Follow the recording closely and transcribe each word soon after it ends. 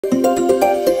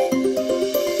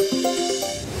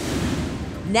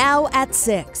Now at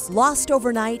 6, lost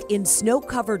overnight in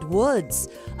snow-covered woods.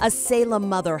 A Salem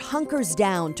mother hunkers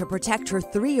down to protect her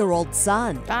 3-year-old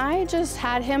son. I just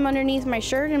had him underneath my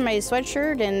shirt and my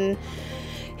sweatshirt, and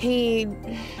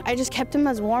I just kept him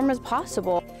as warm as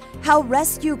possible. How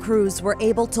rescue crews were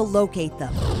able to locate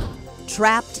them.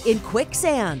 Trapped in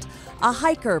quicksand. A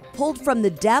hiker pulled from the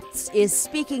depths is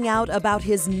speaking out about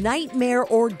his nightmare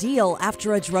ordeal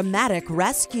after a dramatic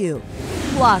rescue.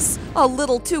 Plus, a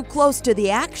little too close to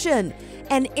the action.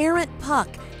 An errant puck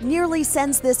nearly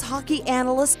sends this hockey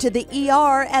analyst to the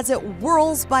ER as it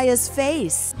whirls by his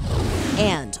face.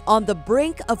 And on the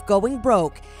brink of going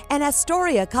broke, an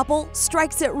Astoria couple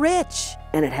strikes it rich.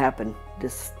 And it happened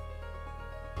just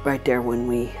right there when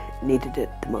we needed it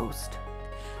the most.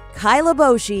 Kyla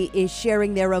Boshi is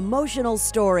sharing their emotional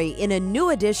story in a new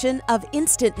edition of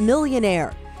Instant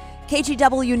Millionaire.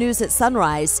 KGW News at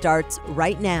Sunrise starts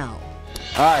right now.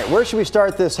 All right, where should we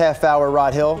start this half hour,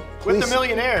 Rod Hill? With the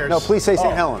millionaires. No, please say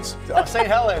St. Helens. St.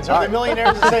 Helens. Are the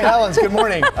millionaires of St. Helens? Good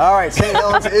morning. All right, St.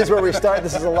 Helens is where we start.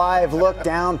 This is a live look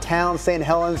downtown St.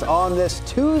 Helens on this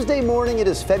Tuesday morning. It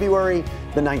is February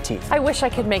the 19th. I wish I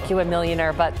could make you a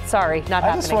millionaire, but sorry, not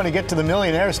happening. I just want to get to the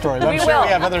millionaire story, but I'm sure we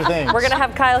have other things. We're going to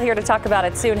have Kyle here to talk about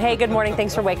it soon. Hey, good morning.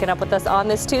 Thanks for waking up with us on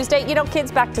this Tuesday. You know,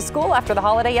 kids back to school after the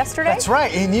holiday yesterday. That's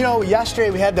right. And you know, yesterday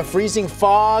we had the freezing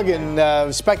fog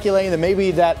and speculating that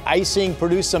maybe that icing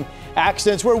produced some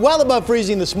accidents. We're well above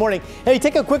freezing this morning. Hey,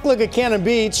 take a quick look at Cannon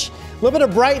Beach. A little bit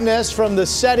of brightness from the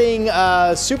setting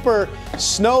super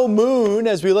snow moon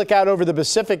as we look out over the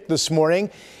Pacific this morning.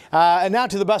 And now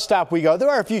to the bus stop we go. There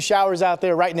are a few showers out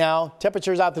there right now.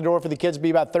 Temperatures out the door for the kids will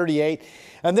be about 38.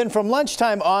 And then from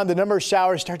lunchtime on, the number of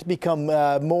showers start to become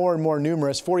more and more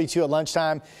numerous. 42 at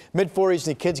lunchtime, mid-40s,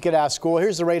 and the kids get out of school.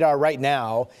 Here's the radar right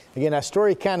now. Again,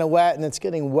 Astoria kind of wet, and it's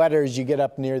getting wetter as you get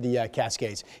up near the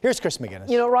Cascades. Here's Chris McGinnis.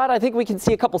 You know, Rod, I think we can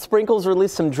see a couple sprinkles or at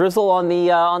least some drizzle on the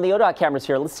ODOT cameras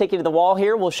here. Let's take you to the wall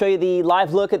here. We'll show you the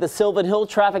live look at the Sylvan Hill.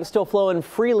 Traffic still flowing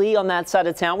freely on that side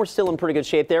of town. We're still in pretty good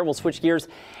shape there. We'll switch gears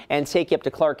and take you up to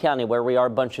Clark County, where we are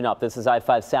bunching up. This is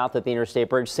I-5 south at the Interstate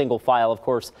Bridge. Single file, of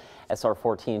course.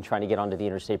 SR-14 trying to get onto the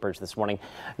Interstate Bridge this morning.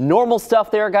 Normal stuff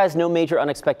there, guys. No major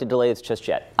unexpected delays just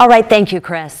yet. All right, thank you,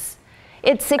 Chris.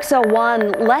 It's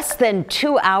 6:01. Less than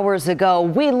 2 hours ago,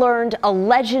 we learned a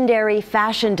legendary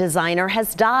fashion designer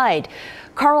has died.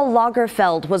 Karl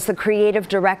Lagerfeld was the creative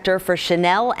director for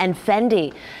Chanel and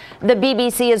Fendi. The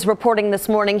BBC is reporting this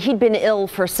morning he'd been ill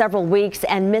for several weeks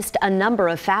and missed a number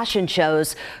of fashion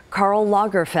shows. Karl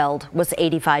Lagerfeld was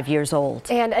 85 years old.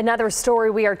 And another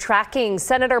story we are tracking.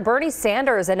 Senator Bernie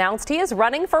Sanders announced he is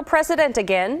running for president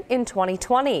again in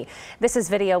 2020. This is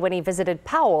video when he visited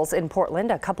Powell's in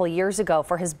Portland a couple years ago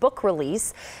for his book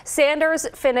release. Sanders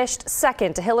finished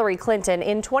second to Hillary Clinton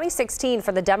in 2016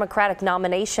 for the Democratic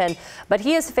nomination, but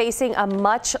he is facing a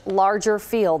much larger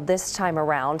field this time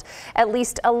around. At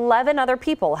least 11 other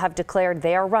people have declared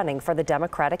they are running for the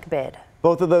Democratic bid.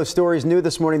 Both of those stories new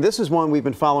this morning. This is one we've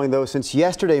been following, though, since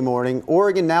yesterday morning.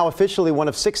 Oregon now officially one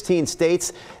of 16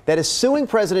 states that is suing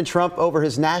President Trump over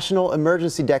his national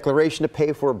emergency declaration to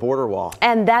pay for a border wall.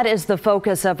 And that is the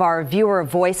focus of our viewer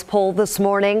voice poll this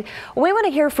morning. We want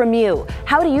to hear from you.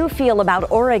 How do you feel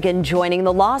about Oregon joining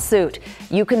the lawsuit?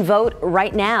 You can vote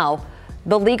right now.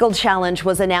 The legal challenge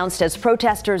was announced as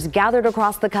protesters gathered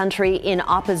across the country in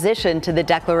opposition to the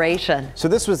declaration. So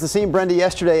this was the scene, Brenda,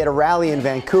 yesterday at a rally in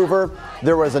Vancouver.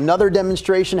 There was another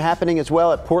demonstration happening as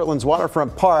well at Portland's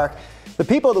Waterfront Park. The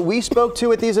people that we spoke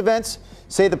to at these events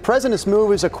say the president's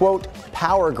move is a, quote,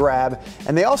 power grab.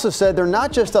 And they also said they're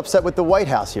not just upset with the White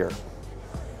House here.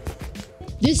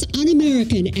 This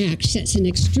un-American act sets an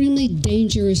extremely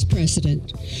dangerous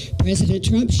precedent. President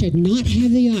Trump should not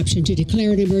have the option to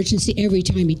declare an emergency every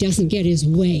time he doesn't get his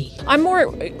way. I'm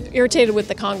more irritated with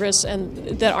the Congress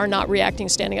and that are not reacting,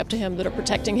 standing up to him, that are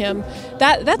protecting him.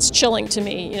 That's chilling to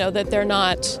me, you know, that they're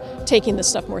not taking this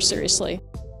stuff more seriously.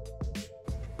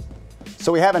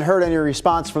 So we haven't heard any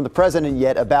response from the president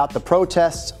yet about the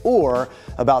protests or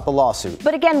about the lawsuit.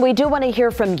 But again, we do want to hear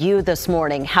from you this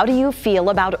morning. How do you feel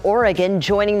about Oregon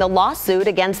joining the lawsuit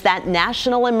against that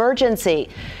national emergency?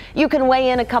 You can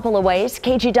weigh in a couple of ways,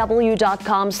 kgw.com/vote,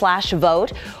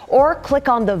 or click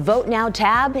on the Vote Now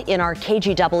tab in our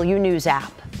KGW News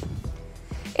app.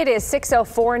 It is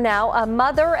 6:04 now. A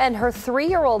mother and her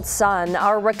 3-year-old son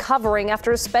are recovering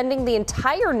after spending the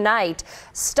entire night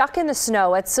stuck in the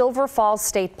snow at Silver Falls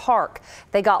State Park.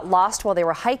 They got lost while they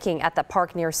were hiking at the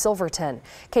park near Silverton.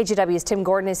 KGW's Tim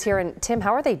Gordon is here. And Tim,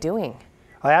 how are they doing?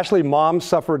 Ashley, mom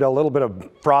suffered a little bit of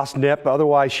frost nip.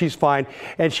 Otherwise, she's fine.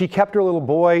 And she kept her little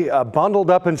boy bundled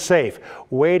up and safe,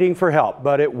 waiting for help.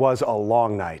 But it was a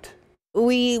long night.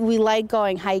 We like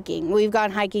going hiking. We've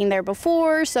gone hiking there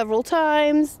before several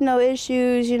times, no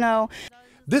issues, you know.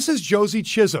 This is Josie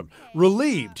Chisholm,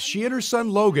 relieved she and her son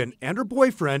Logan and her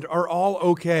boyfriend are all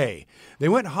okay. They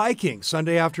went hiking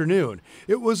Sunday afternoon.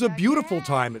 It was a beautiful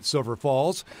time at Silver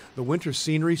Falls, the winter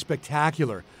scenery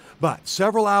spectacular. But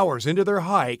several hours into their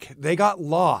hike, they got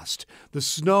lost. The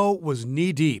snow was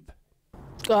knee-deep.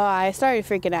 Oh, I started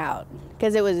freaking out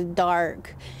because it was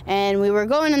dark and we were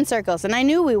going in circles, and I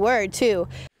knew we were too.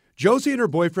 Josie and her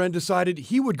boyfriend decided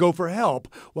he would go for help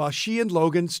while she and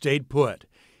Logan stayed put.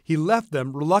 He left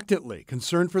them reluctantly,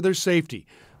 concerned for their safety,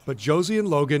 but Josie and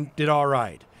Logan did all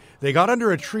right. They got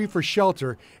under a tree for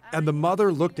shelter, and the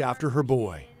mother looked after her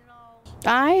boy.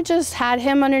 I just had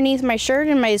him underneath my shirt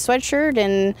and my sweatshirt,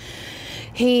 and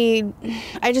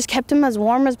I just kept him as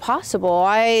warm as possible.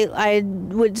 I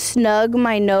would snug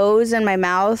my nose and my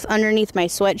mouth underneath my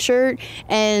sweatshirt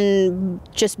and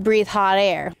just breathe hot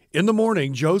air. In the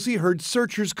morning, Josie heard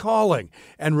searchers calling,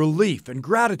 and relief and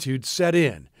gratitude set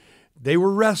in. They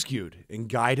were rescued and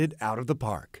guided out of the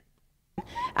park.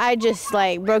 I just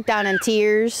broke down in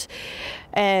tears,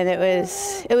 and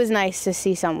it was nice to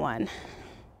see someone.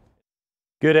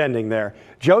 Good ending there.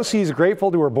 Josie's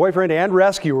grateful to her boyfriend and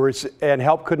rescuers, and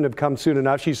help couldn't have come soon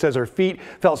enough. She says her feet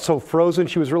felt so frozen,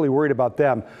 she was really worried about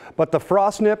them. But the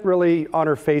frost nip really on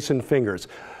her face and fingers.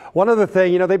 One other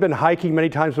thing, they've been hiking many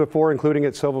times before, including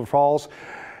at Silver Falls.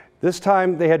 This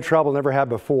time they had trouble never had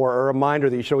before. A reminder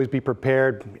that you should always be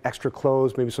prepared, extra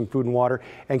clothes, maybe some food and water,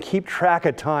 and keep track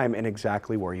of time and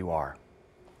exactly where you are.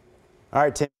 All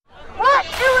right, Tim. What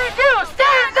do we do?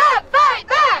 Stand up, fight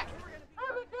back!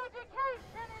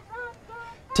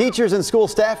 Teachers and school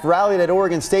staff rallied at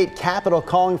Oregon State Capitol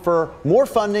calling for more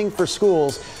funding for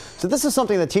schools. So this is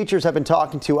something that teachers have been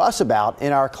talking to us about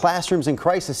in our Classrooms in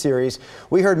Crisis series.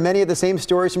 We heard many of the same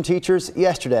stories from teachers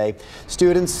yesterday.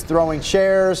 Students throwing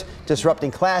chairs,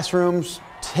 disrupting classrooms,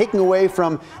 taking away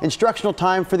from instructional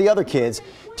time for the other kids.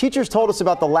 Teachers told us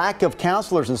about the lack of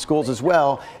counselors in schools as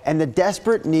well, and the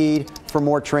desperate need for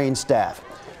more trained staff.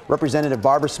 Representative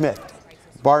Barbara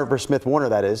Smith Warner,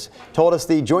 that is, told us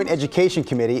the Joint Education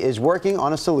Committee is working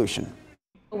on a solution.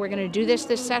 We're going to do this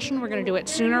session. We're going to do it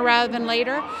sooner rather than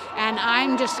later. And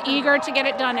I'm just eager to get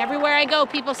it done. Everywhere I go,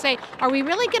 people say, are we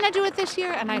really going to do it this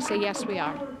year? And I say, yes, we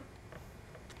are.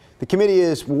 The committee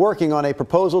is working on a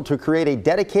proposal to create a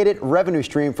dedicated revenue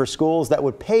stream for schools that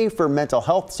would pay for mental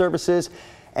health services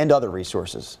and other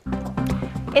resources.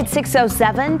 It's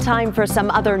 6:07, time for some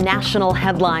other national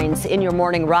headlines in your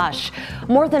morning rush.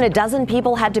 More than a dozen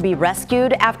people had to be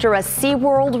rescued after a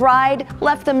SeaWorld ride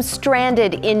left them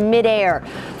stranded in midair.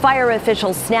 Fire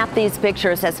officials snapped these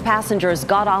pictures as passengers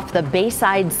got off the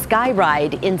Bayside Sky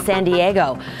Ride in San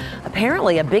Diego.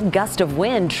 Apparently, a big gust of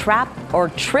wind tripped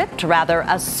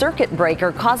a circuit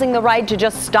breaker, causing the ride to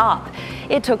just stop.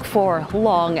 It took 4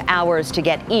 long hours to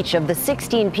get each of the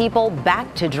 16 people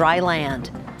back to dry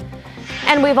land.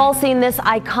 And we've all seen this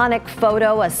iconic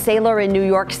photo, a sailor in New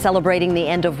York celebrating the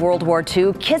end of World War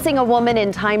II, kissing a woman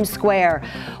in Times Square.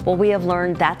 Well, we have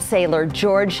learned that sailor,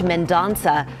 George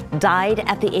Mendonça, died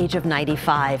at the age of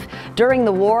 95. During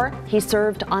the war, he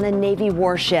served on a Navy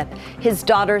warship. His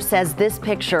daughter says this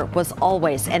picture was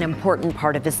always an important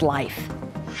part of his life.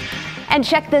 And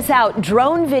check this out,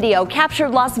 drone video captured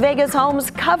Las Vegas homes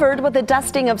covered with a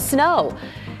dusting of snow.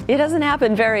 It doesn't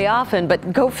happen very often,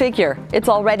 but go figure. It's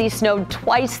already snowed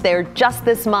twice there just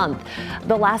this month.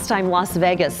 The last time Las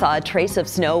Vegas saw a trace of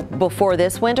snow before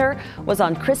this winter was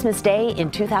on Christmas Day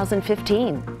in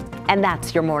 2015. And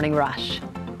that's your morning rush.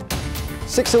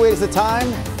 6:08 is the time.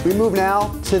 We move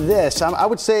now to this. I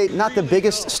would say not the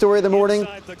biggest story of the morning,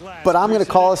 but I'm going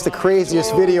to call this the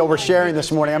craziest video we're sharing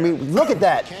this morning. I mean, look at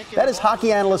that. That is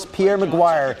hockey analyst Pierre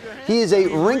McGuire. He is a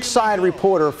rinkside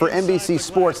reporter for NBC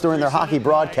Sports during their hockey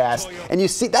broadcast. And you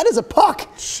see, that is a puck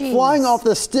flying off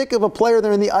the stick of a player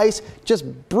there in the ice, just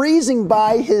breezing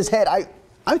by his head.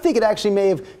 I think it actually may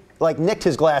have nicked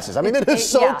his glasses. I mean, it is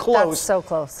so close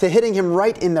to hitting him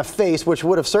right in the face, which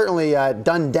would have certainly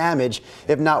done damage,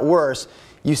 if not worse.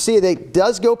 You see that it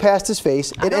does go past his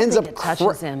face. It ends up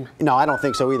touches him. No, I don't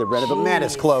think so either, Brenda, but man,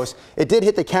 it's close. It did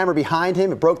hit the camera behind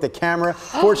him. It broke the camera.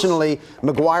 Fortunately,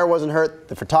 McGuire wasn't hurt.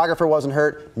 The photographer wasn't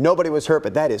hurt. Nobody was hurt,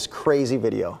 but that is crazy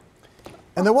video.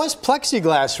 And there was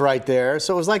plexiglass right there,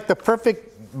 so it was like the perfect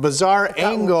bizarre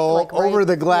angle over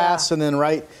the glass and then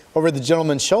right over the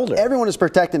gentleman's shoulder. Everyone is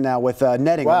protected now with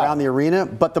netting around the arena,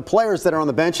 but the players that are on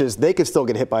the benches, they could still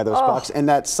get hit by those pucks. And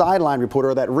that sideline reporter,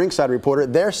 or that ringside reporter,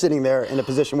 they're sitting there in a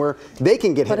position where they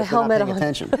can get hit if they're not paying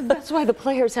attention. That's why the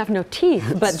players have no teeth,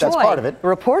 but that's part of it.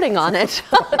 Reporting on it.